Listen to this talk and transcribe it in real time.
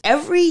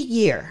Every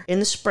year in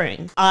the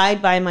spring, I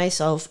buy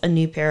myself a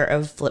new pair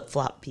of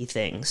flip-floppy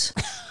things.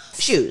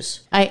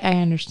 Shoes. I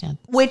understand.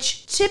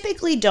 Which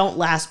typically don't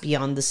last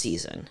beyond the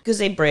season because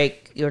they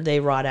break or they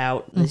rot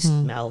out, they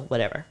smell,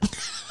 whatever.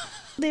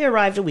 They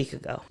arrived a week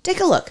ago. Take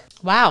a look.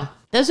 Wow.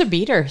 Those are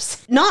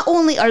beaters. Not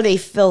only are they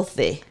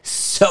filthy,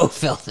 So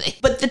filthy.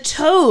 but the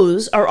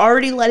toes are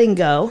already letting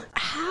go.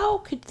 How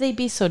could they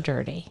be so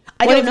dirty?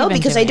 I What don't have you know been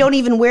because I doing? don't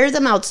even wear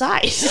them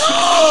outside.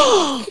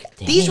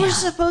 These were Damn.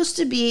 supposed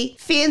to be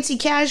fancy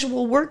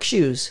casual work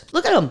shoes.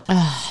 Look at them.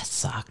 That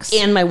sucks.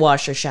 And my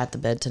washer shat the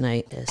bed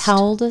tonight. How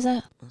old is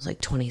it? I was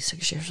like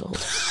 26 years old.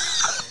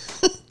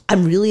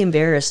 I'm really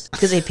embarrassed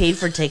because I paid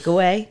for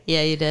takeaway.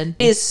 Yeah, you did.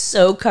 It is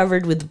so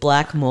covered with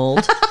black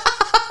mold.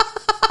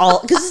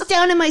 Because it's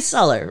down in my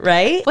cellar,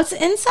 right? What's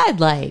the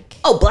inside like?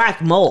 Oh,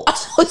 black mold.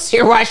 Oh, so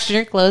you're washing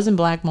your clothes in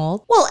black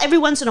mold? Well, every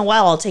once in a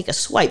while I'll take a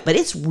swipe, but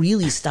it's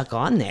really stuck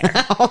on there.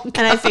 And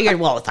I figured,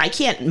 well, if I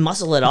can't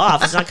muscle it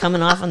off, it's not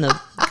coming off on the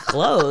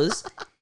clothes.